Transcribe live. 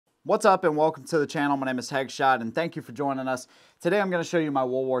What's up and welcome to the channel. My name is Headshot and thank you for joining us. Today I'm going to show you my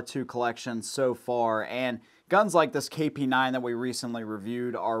World War II collection so far, and guns like this KP9 that we recently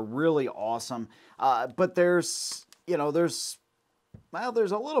reviewed are really awesome. But there's a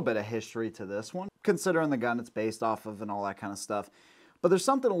little bit of history to this one, considering the gun it's based off of and all that kind of stuff. But there's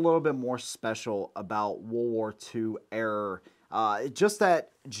something a little bit more special about World War II era, just that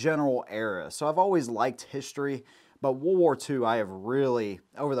general era. So I've always liked history. But World War II, I have really,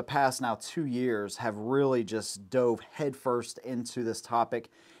 over the past now 2 years, have really just dove headfirst into this topic.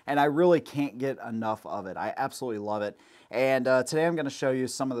 And I really can't get enough of it. I absolutely love it. And today I'm going to show you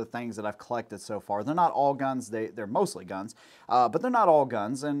some of the things that I've collected so far. They're not all guns. They're mostly guns. But they're not all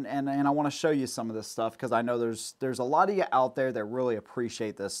guns. And I want to show you some of this stuff because I know there's a lot of you out there that really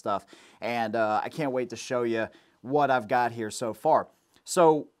appreciate this stuff. And I can't wait to show you what I've got here so far.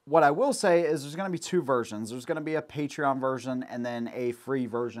 So what I will say is there's going to be two versions. There's going to be a Patreon version and then a free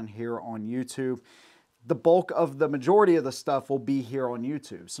version here on YouTube. The bulk of the majority of the stuff will be here on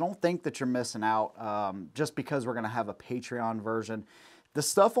YouTube. So don't think that you're missing out just because we're going to have a Patreon version. The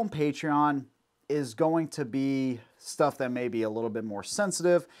stuff on Patreon is going to be stuff that may be a little bit more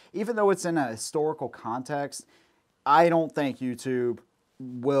sensitive. Even though it's in a historical context, I don't think YouTube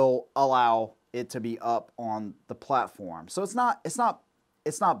will allow it to be up on the platform. So it's not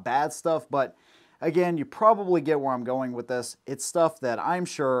bad stuff, but again, you probably get where I'm going with this. It's stuff that I'm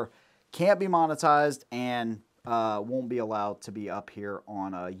sure can't be monetized and won't be allowed to be up here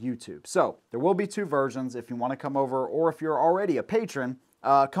on YouTube. So there will be two versions if you want to come over, or if you're already a patron,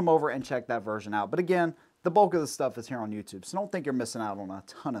 come over and check that version out. But again, the bulk of the stuff is here on YouTube, so don't think you're missing out on a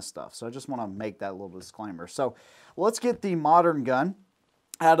ton of stuff. So I just want to make that little disclaimer. So let's get the modern gun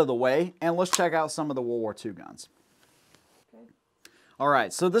out of the way, and let's check out some of the World War II guns. All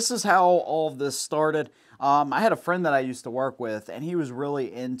right, so this is how all of this started. I had a friend that I used to work with, and he was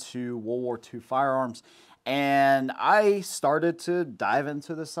really into World War II firearms, and I started to dive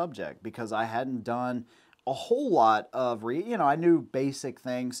into the subject because I hadn't done a whole lot of, I knew basic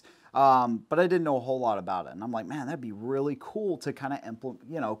things, but I didn't know a whole lot about it. And I'm like, man, that'd be really cool to kind of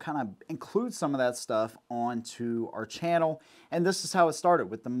implement, kind of include some of that stuff onto our channel. And this is how it started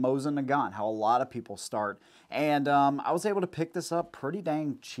with the Mosin Nagant, how a lot of people start. And I was able to pick this up pretty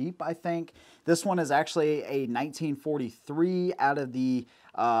dang cheap, I think. This one is actually a 1943 out of the,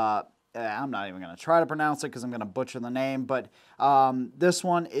 I'm not even going to try to pronounce it because I'm going to butcher the name, but this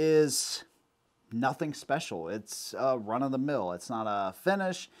one is nothing special. It's run-of-the-mill. It's not a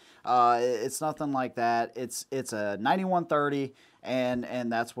finish. It's nothing like that. It's a 9130,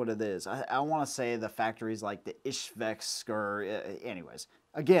 and that's what it is. I want to say the factory's like the Ishvex, or anyways.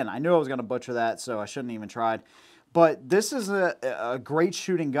 Again, I knew I was going to butcher that, so I shouldn't even tried. But this is a great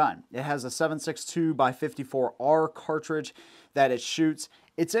shooting gun. It has a 7.62 by 54R cartridge that it shoots.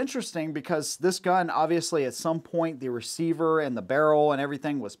 It's interesting because this gun, obviously at some point the receiver and the barrel and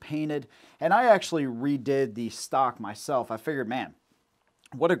everything was painted, and I actually redid the stock myself. I figured, man,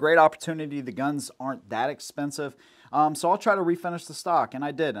 what a great opportunity. The guns aren't that expensive, so I'll try to refinish the stock, and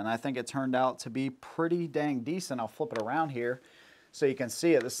I did, and I think it turned out to be pretty dang decent. I'll flip it around here so you can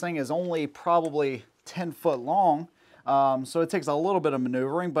see it. This thing is only probably 10 foot long. So it takes a little bit of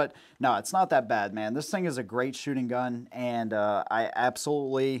maneuvering, but no, it's not that bad, man. This thing is a great shooting gun, and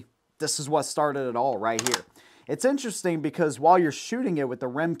this is what started it all right here. It's interesting because while you're shooting it with the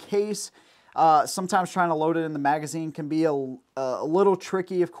rim case, sometimes trying to load it in the magazine can be a little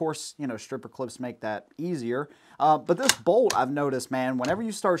tricky. Of course, stripper clips make that easier. But this bolt, I've noticed, man, whenever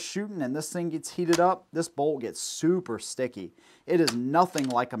you start shooting and this thing gets heated up, this bolt gets super sticky. It is nothing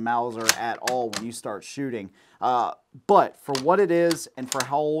like a Mauser at all when you start shooting. But for what it is and for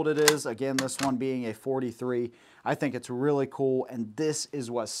how old it is, again, this one being a 43, I think it's really cool, and this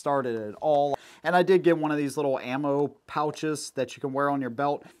is what started it all. And I did get one of these little ammo pouches that you can wear on your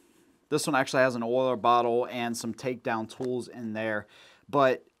belt. This one actually has an oiler bottle and some takedown tools in there.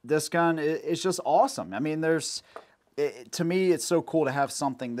 But this gun is just awesome. I mean, to me, it's so cool to have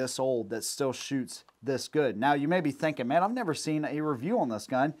something this old that still shoots this good. Now, you may be thinking, man, I've never seen a review on this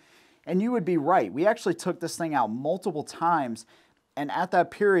gun. And you would be right. We actually took this thing out multiple times. And at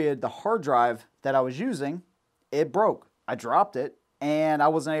that period, the hard drive that I was using, it broke. I dropped it, and I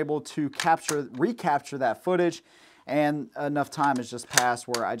wasn't able to recapture that footage. And enough time has just passed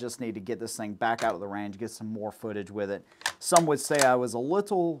where I just need to get this thing back out of the range, get some more footage with it. Some would say I was a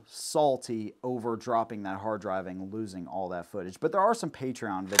little salty over dropping that hard drive and losing all that footage. But there are some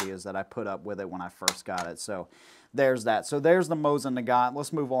Patreon videos that I put up with it when I first got it. So there's that. So there's the Mosin Nagant.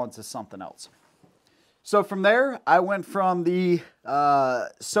 Let's move on to something else. So from there, I went from the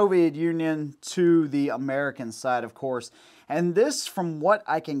Soviet Union to the American side, of course. And this, from what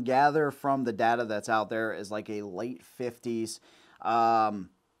I can gather from the data that's out there, is like a late 50s M1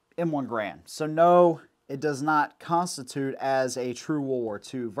 Garand. So no, it does not constitute as a true World War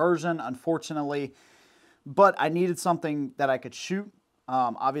II version, unfortunately. But I needed something that I could shoot,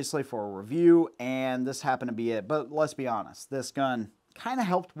 obviously for a review, and this happened to be it. But let's be honest, this gun kind of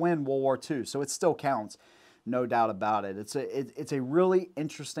helped win World War II, so it still counts, no doubt about it. It's a really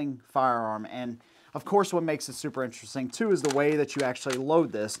interesting firearm, and of course what makes it super interesting too is the way that you actually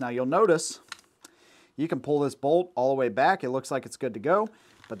load this. Now you'll notice you can pull this bolt all the way back. It looks like it's good to go,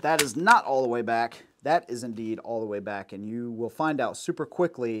 but that is not all the way back. That is indeed all the way back, and you will find out super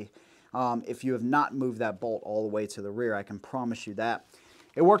quickly if you have not moved that bolt all the way to the rear. I can promise you that.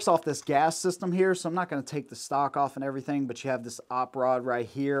 It works off this gas system here, so I'm not going to take the stock off and everything, but you have this op rod right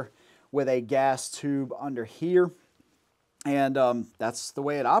here with a gas tube under here, and that's the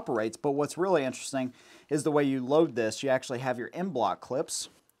way it operates. But what's really interesting is the way you load this. You actually have your M-block clips.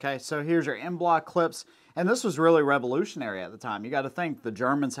 Okay, so here's your M-block clips, and this was really revolutionary at the time. You got to think the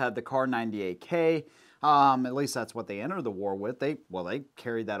Germans had the Kar 98K. At least that's what they entered the war with. They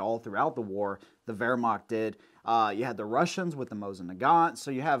carried that all throughout the war. The Wehrmacht did. You had the Russians with the Mosin Nagant.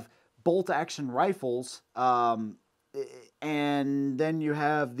 So you have bolt-action rifles, and then you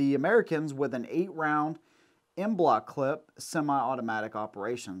have the Americans with an 8-round M-block clip semi-automatic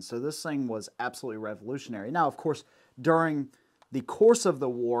operation. So this thing was absolutely revolutionary. Now, of course, during the course of the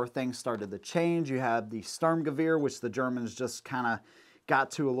war, things started to change. You had the Sturmgewehr, which the Germans just kind of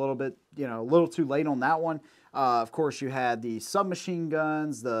got to a little bit, a little too late on that one. Of course, you had the submachine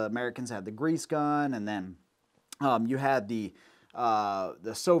guns. The Americans had the grease gun, and then you had the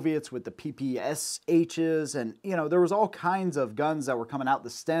Soviets with the PPSHs, and there was all kinds of guns that were coming out. The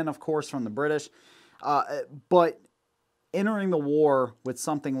Sten, of course, from the British. But entering the war with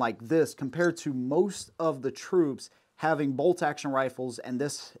something like this, compared to most of the troops having bolt-action rifles and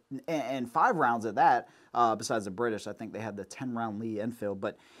 5 rounds at that, besides the British, I think they had the 10-round Lee Enfield,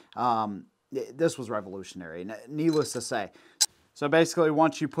 but this was revolutionary, needless to say. So basically,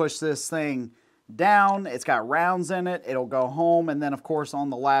 once you push this thing down, it's got rounds in it, it'll go home, and then of course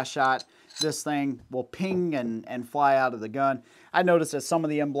on the last shot, this thing will ping and fly out of the gun. I noticed that some of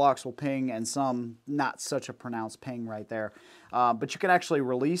the M blocks will ping and some not such a pronounced ping right there. But you can actually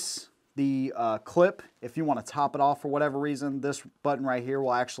release the clip if you want to top it off for whatever reason. This button right here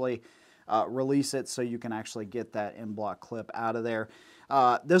will actually release it so you can actually get that M block clip out of there.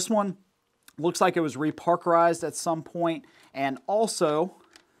 This one looks like it was reparkerized at some point, and also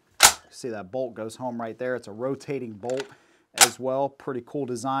see that bolt goes home right there. It's a rotating bolt as well. Pretty cool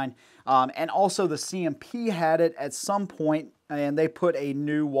design. And also the CMP had it at some point, and they put a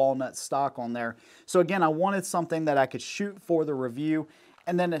new walnut stock on there. So again, I wanted something that I could shoot for the review,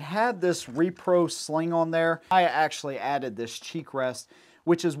 and then it had this Repro sling on there. I actually added this cheek rest,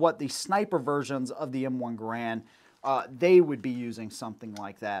 which is what the sniper versions of the M1 Garand, they would be using something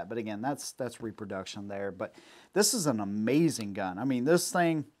like that. But again, that's reproduction there. But this is an amazing gun. I mean, this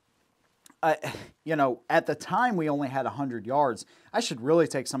thing, at the time we only had 100 yards. I should really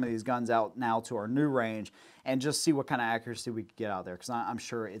take some of these guns out now to our new range and just see what kind of accuracy we could get out there, because I'm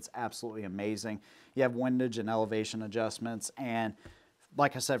sure it's absolutely amazing. You have windage and elevation adjustments, and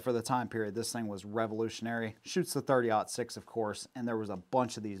like I said, for the time period, this thing was revolutionary. Shoots the 30-06, of course, and there was a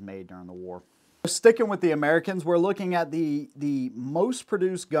bunch of these made during the war. Sticking with the Americans, we're looking at the most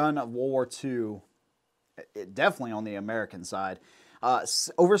produced gun of World War II, definitely on the American side.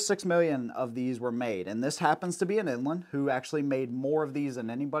 Over 6 million of these were made, and this happens to be an Inland who actually made more of these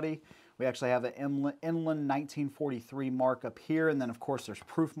than anybody. We actually have an Inland 1943 mark up here, and then of course there's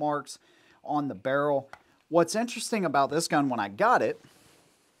proof marks on the barrel. What's interesting about this gun when I got it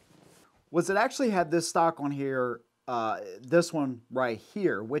was it actually had this stock on here, this one right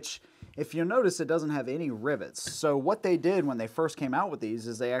here, which if you notice, it doesn't have any rivets. So what they did when they first came out with these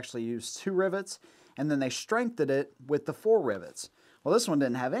is they actually used 2 rivets, and then they strengthened it with the 4 rivets. Well, this one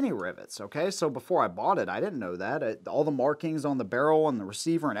didn't have any rivets, okay? So before I bought it, I didn't know that. All the markings on the barrel and the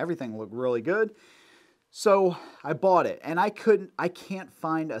receiver and everything looked really good. So I bought it, and I can't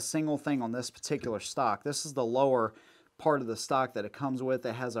find a single thing on this particular stock. This is the lower part of the stock that it comes with.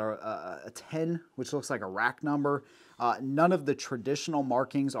 It has a 10, which looks like a rack number. None of the traditional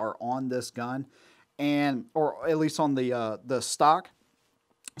markings are on this gun, or at least on the stock.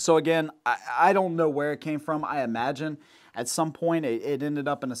 So again, I don't know where it came from. I imagine at some point it ended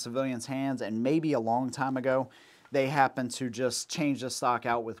up in a civilian's hands, and maybe a long time ago they happened to just change the stock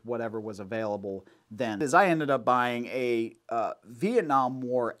out with whatever was available then. As I ended up buying a Vietnam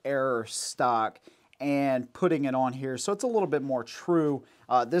War era stock, and putting it on here, so it's a little bit more true.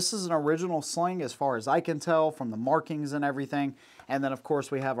 This is an original sling as far as I can tell from the markings and everything. And then of course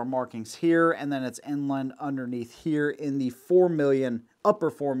we have our markings here, and then it's inland underneath here in the 4 million,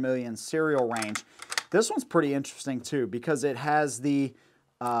 upper 4 million serial range. This one's pretty interesting too, because it has the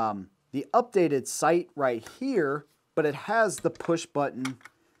updated sight right here, but it has the push button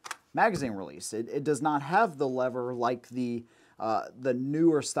magazine release. It does not have the lever like the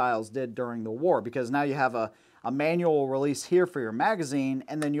newer styles did during the war, because now you have a manual release here for your magazine,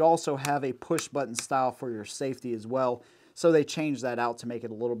 and then you also have a push button style for your safety as well. So they changed that out to make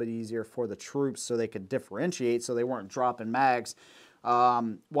it a little bit easier for the troops, so they could differentiate, so they weren't dropping mags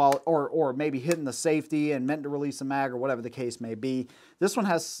or maybe hitting the safety and meant to release a mag or whatever the case may be. This one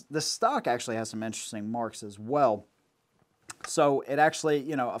has, the stock actually has some interesting marks as well. So it actually,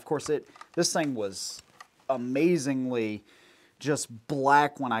 you know, of course this thing was amazingly just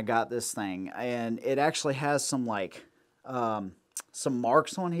black when I got this thing, and it actually has some like some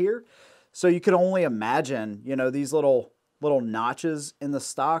marks on here. So you could only imagine, you know, these little notches in the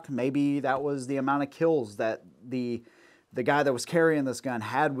stock. Maybe that was the amount of kills that the guy that was carrying this gun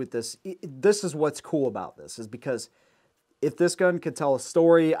had with this. This is what's cool about this, is because if this gun could tell a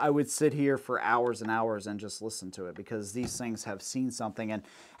story, I would sit here for hours and hours and just listen to it, because these things have seen something. And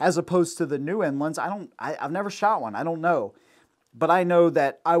as opposed to the new Inlands, I've never shot one. I don't know. But I know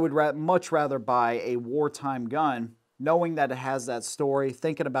that I would much rather buy a wartime gun, knowing that it has that story,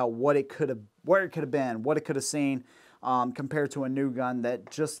 thinking about what it could have, where it could have been, what it could have seen, compared to a new gun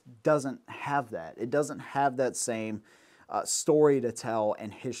that just doesn't have that. It doesn't have that same story to tell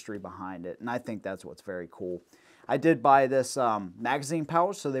and history behind it. And I think that's what's very cool. I did buy this magazine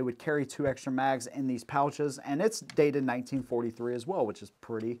pouch, so they would carry 2 extra mags in these pouches, and it's dated 1943 as well, which is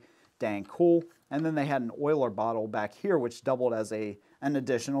pretty dang cool. And then they had an oiler bottle back here, which doubled as an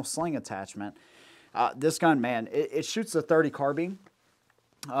additional sling attachment. This gun, man, it shoots a .30 carbine.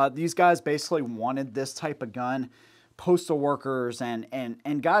 These guys basically wanted this type of gun. Postal workers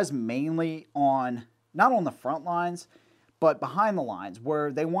and guys mainly on, not on the front lines, but behind the lines,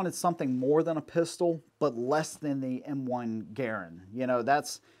 where they wanted something more than a pistol, but less than the M1 Garand. You know,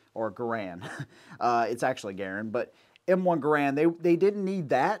 that's, or Garand. It's actually Garand, but M1 Garand, they didn't need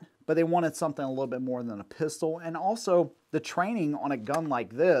that, but they wanted something a little bit more than a pistol. And also, the training on a gun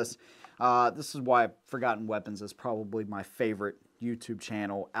like this, this is why Forgotten Weapons is probably my favorite YouTube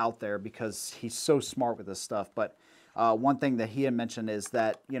channel out there, because he's so smart with this stuff. But one thing that he had mentioned is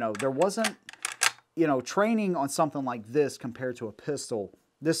that, you know, there wasn't, you know, training on something like this compared to a pistol.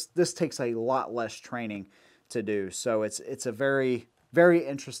 This takes a lot less training to do. So it's a very, very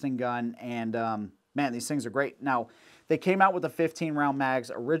interesting gun. And man, these things are great. Now, they came out with the 15-round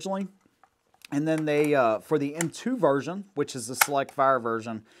mags originally, and then they for the M2 version, which is the select fire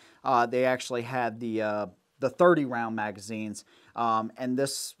version, they actually had the 30-round magazines. And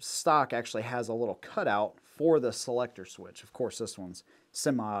this stock actually has a little cutout for the selector switch. Of course, this one's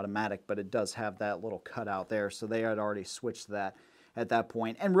semi-automatic, but it does have that little cutout there, so they had already switched that at that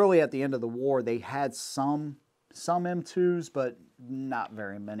point. And really, at the end of the war, they had some M2s, but not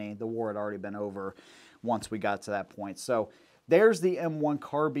very many. The war had already been over once we got to that point. So there's the M1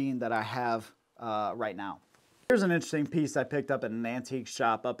 carbine that I have right now. Here's an interesting piece I picked up at an antique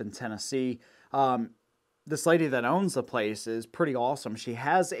shop up in Tennessee. This lady that owns the place is pretty awesome. She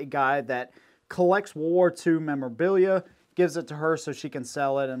has a guy that collects World War II memorabilia, gives it to her so she can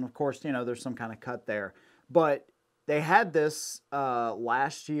sell it, and of course, you know, there's some kind of cut there. But they had this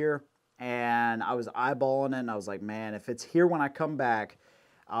last year, and I was eyeballing it, and I was like, man, if it's here when I come back,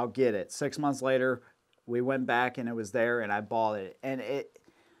 I'll get it. 6 months later, we went back, and it was there, and I bought it. And it,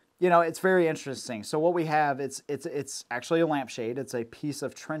 you know, it's very interesting. So what we have, it's actually a lampshade. It's a piece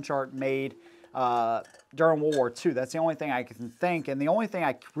of trench art made during World War II. That's the only thing I can think, and the only thing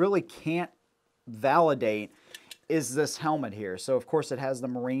I really can't validate is this helmet here. So of course it has the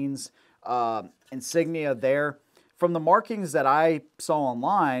Marines insignia there. From the markings that I saw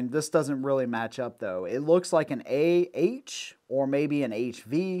online, this doesn't really match up though. It looks like an AH or maybe an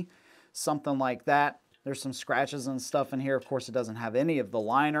HV, something like that. There's some scratches and stuff in here. Of course, it doesn't have any of the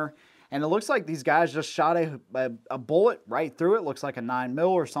liner. And it looks like these guys just shot a bullet right through it. Looks like a 9mm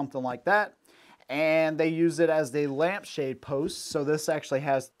or something like that. And they use it as the lampshade post. So this actually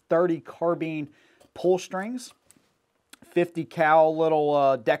has 30 carbine pull strings, 50 cal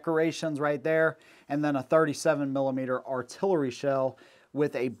little decorations right there, and then a 37mm artillery shell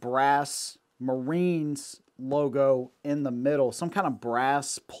with a brass Marines logo in the middle, some kind of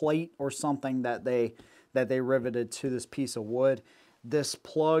brass plate or something that they riveted to this piece of wood. This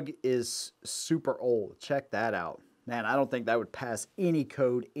plug is super old. Check that out. Man, I don't think that would pass any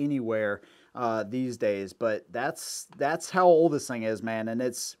code anywhere these days. But that's how old this thing is, man. And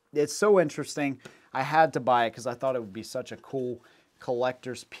it's so interesting. I had to buy it because I thought it would be such a cool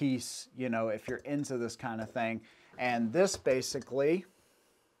collector's piece, you know, if you're into this kind of thing. And this basically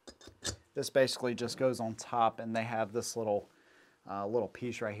just goes on top, and they have this little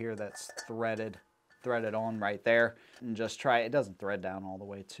piece right here that's threaded on right there. And just try it. It doesn't thread down all the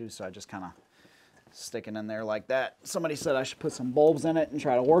way too, so I just kind of stick it in there like that. Somebody said I should put some bulbs in it and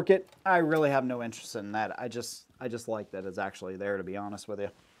try to work it. I really have no interest in that. I just like that it's actually there, to be honest with you.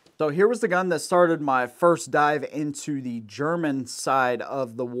 So here was the gun that started my first dive into the German side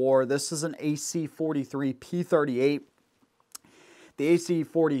of the war. This is an AC-43 P38. The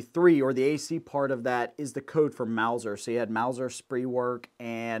AC-43, or the AC part of that, is the code for Mauser. So you had Mauser, Spreework,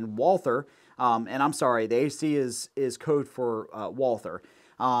 and Walther. And I'm sorry, the AC is code for Walther.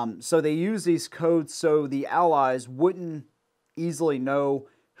 So they use these codes so the Allies wouldn't easily know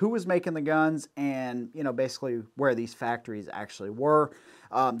who was making the guns and, you know, basically where these factories actually were.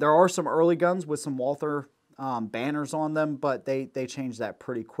 There are some early guns with some Walther banners on them, but they changed that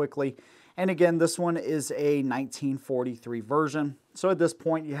pretty quickly. And again, this one is a 1943 version. So at this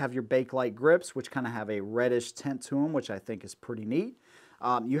point, you have your Bakelite grips, which kind of have a reddish tint to them, which I think is pretty neat.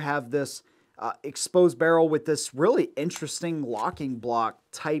 You have this exposed barrel with this really interesting locking block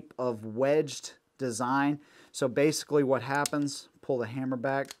type of wedged design. So basically what happens, pull the hammer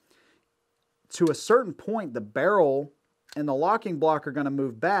back, to a certain point, the barrel and the locking block are going to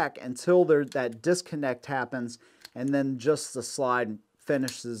move back until that disconnect happens, and then just the slide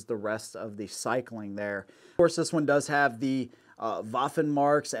finishes the rest of the cycling there. Of course, this one does have the Waffen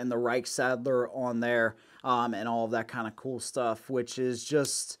marks and the Reichsadler on there, and all of that kind of cool stuff, which is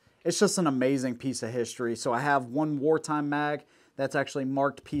just, it's just an amazing piece of history. So I have one wartime mag that's actually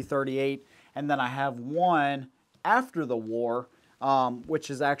marked P38, and then I have one after the war, which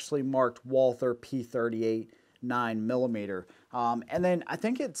is actually marked Walther P38 9mm. And then I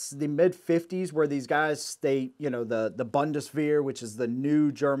think it's the mid-50s where these guys, you know, the Bundeswehr, which is the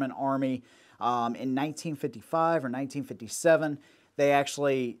new German army, in 1955 or 1957, they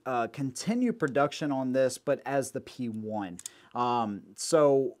actually continue production on this, but as the P1.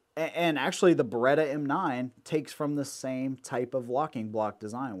 And actually the Beretta M9 takes from the same type of locking block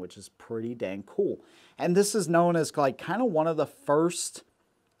design, which is pretty dang cool. And this is known as like kind of one of the first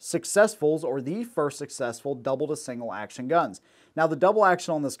successfuls, or the first successful double to single action guns. Now the double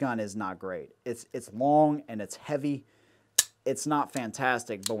action on this gun is not great. It's long and it's heavy. It's not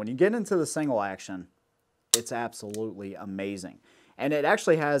fantastic, but when you get into the single action, it's absolutely amazing. And it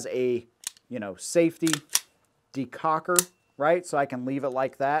actually has a, you know, safety decocker, right? So I can leave it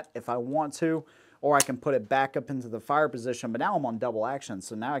like that if I want to, or I can put it back up into the fire position, but now I'm on double action,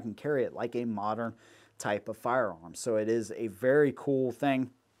 so now I can carry it like a modern type of firearm. So it is a very cool thing.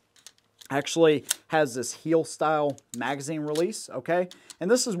 Actually has this heel style magazine release, okay?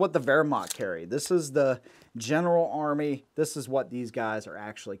 And this is what the Wehrmacht carry. This is the General Army. This is what these guys are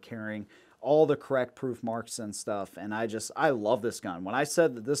actually carrying. All the correct proof marks and stuff. And I love this gun. When I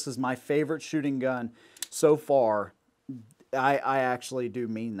said that this is my favorite shooting gun so far, I actually do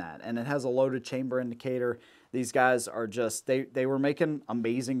mean that. And it has a loaded chamber indicator. These guys are just, they were making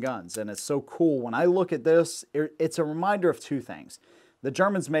amazing guns. And it's so cool. When I look at this, it's a reminder of two things. The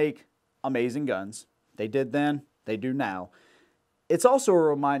Germans make amazing guns. They did then, they do now. It's also a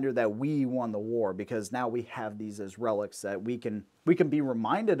reminder that we won the war, because now we have these as relics that we can be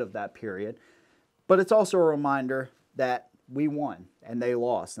reminded of that period. But it's also a reminder that we won and they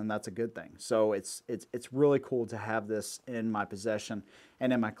lost, and that's a good thing. So it's really cool to have this in my possession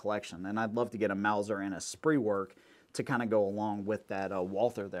and in my collection. And I'd love to get a Mauser and a Spreework to kind of go along with that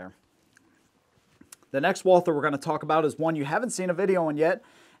Walther there. The next Walther we're going to talk about is one you haven't seen a video on yet,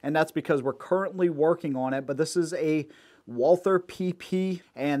 and that's because we're currently working on it. But this is a Walther PP,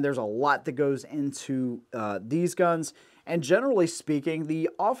 and there's a lot that goes into these guns. And generally speaking, the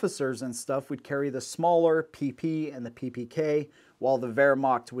officers and stuff would carry the smaller PP and the PPK, while the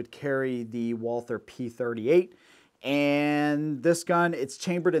Wehrmacht would carry the Walther P38. And this gun, it's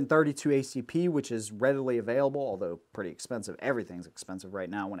chambered in 32 ACP, which is readily available, although pretty expensive. Everything's expensive right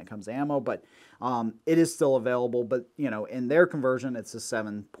now when it comes to ammo, but it is still available. But, you know, in their conversion, it's a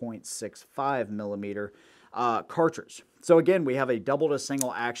 7.65 millimeter cartridge. So again, we have a double to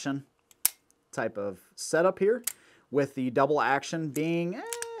single action type of setup here, with the double action being,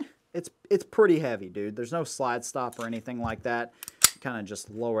 it's pretty heavy, dude. There's no slide stop or anything like that. Kind of just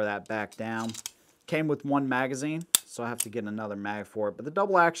lower that back down. Came with one magazine, so I have to get another mag for it. But the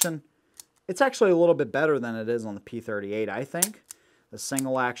double action, it's actually a little bit better than it is on the P38, I think. The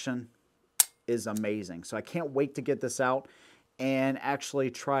single action is amazing. So I can't wait to get this out and actually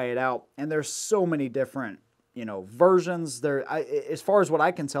try it out. And there's so many different, you know, versions. As far as what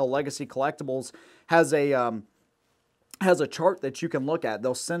I can tell, Legacy Collectibles has a chart that you can look at.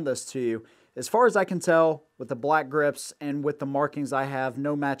 They'll send this to you. As far as I can tell, with the black grips and with the markings I have,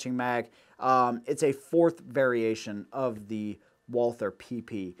 no matching mag, it's a 4th variation of the Walther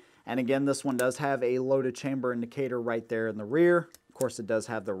PP. And again, this one does have a loaded chamber indicator right there in the rear. Of course, it does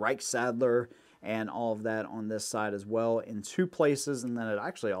have the Reichsadler and all of that on this side as well in 2 places. And then it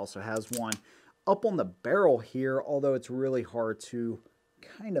actually also has one up on the barrel here, although it's really hard to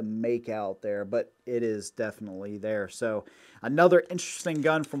kind of make out there, but it is definitely there. So another interesting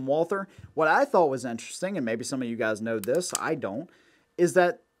gun from Walther. What I thought was interesting, and maybe some of you guys know this, I don't, is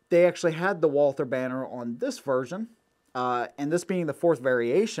that they actually had the Walther banner on this version, and this being the 4th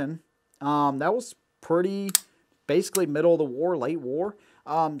variation, that was pretty basically middle of the war, late war.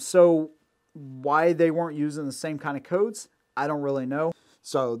 So why they weren't using the same kind of codes, I don't really know.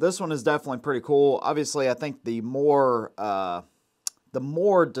 So this one is definitely pretty cool. Obviously, I think the more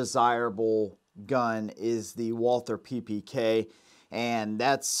desirable gun is the Walther PPK, and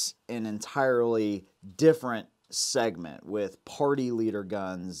that's an entirely different segment with party leader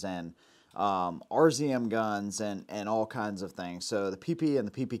guns and RZM guns and all kinds of things. So the PP and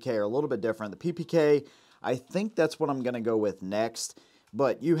the PPK are a little bit different. The PPK, I think that's what I'm going to go with next,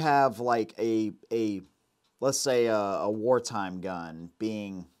 but you have like let's say a wartime gun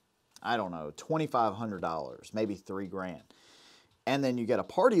being, I don't know, $2,500, maybe $3,000. And then you get a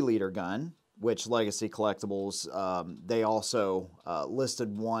party leader gun, which Legacy Collectibles, they also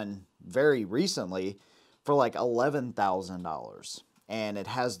listed one very recently for like $11,000. And it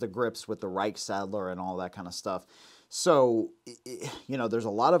has the grips with the Reichsadler and all that kind of stuff. So, you know, there's a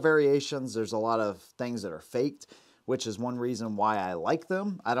lot of variations. There's a lot of things that are faked, which is one reason why I like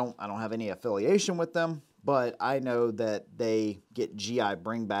them. I don't have any affiliation with them, but I know that they get GI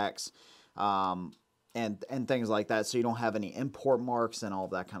bringbacks, and things like that, so you don't have any import marks and all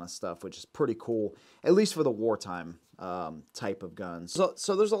that kind of stuff, which is pretty cool, at least for the wartime type of guns.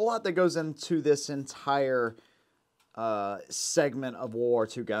 So there's a lot that goes into this entire segment of World War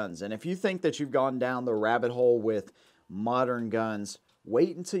II guns, and if you think that you've gone down the rabbit hole with modern guns,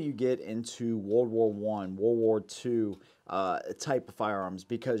 wait until you get into World War I, World War II type of firearms,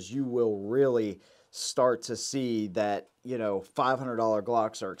 because you will really start to see that, you know, $500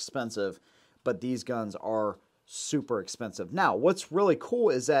 Glocks are expensive, but these guns are super expensive. Now, what's really cool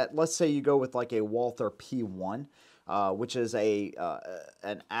is that, let's say you go with like a Walther P1, which is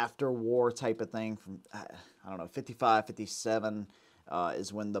an after-war type of thing from, I don't know, 55, 57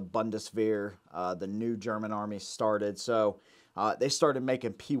 is when the Bundeswehr, the new German army started. So they started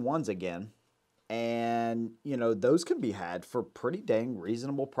making P1s again, and, you know, those can be had for pretty dang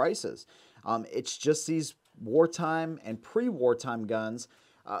reasonable prices. It's just these wartime and pre-wartime guns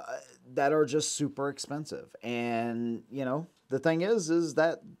that are just super expensive. And, you know, the thing is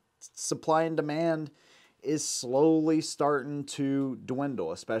that supply and demand is slowly starting to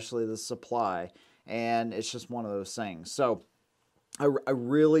dwindle, especially the supply. And it's just one of those things. So I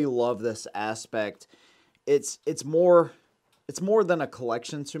really love this aspect. It's more than a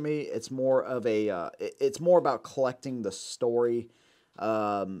collection to me. It's more of it's more about collecting the story,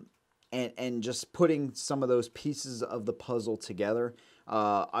 and just putting some of those pieces of the puzzle together.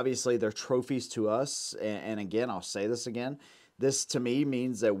 Obviously, they're trophies to us, and again, I'll say this again, this to me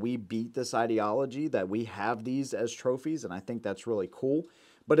means that we beat this ideology, that we have these as trophies, and I think that's really cool.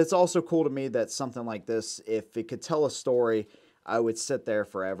 But it's also cool to me that something like this, if it could tell a story, I would sit there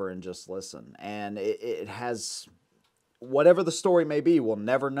forever and just listen. And it has, whatever the story may be, we'll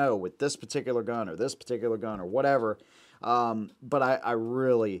never know with this particular gun or this particular gun or whatever. But I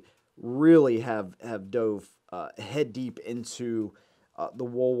really have dove head deep into the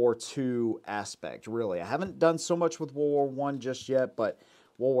World War II aspect, really. I haven't done so much with World War I just yet, but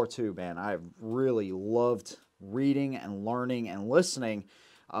World War II, man, I've really loved reading and learning and listening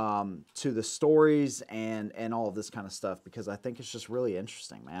to the stories and all of this kind of stuff, because I think it's just really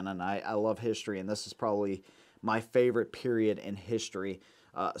interesting, man. And I love history, and this is probably my favorite period in history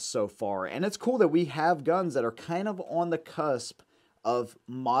so far. And it's cool that we have guns that are kind of on the cusp of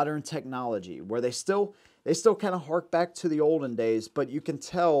modern technology, where they still kind of hark back to the olden days, but you can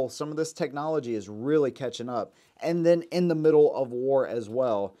tell some of this technology is really catching up. And then in the middle of war as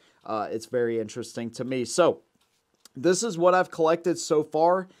well. It's very interesting to me. So this is what I've collected so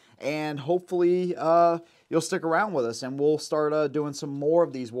far, and hopefully you'll stick around with us, and we'll start doing some more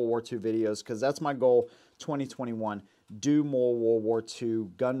of these World War II videos, because that's my goal 2021, do more World War II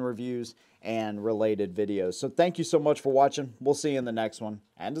gun reviews and related videos. So thank you so much for watching. We'll see you in the next one,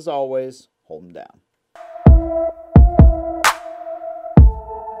 and as always, hold them down.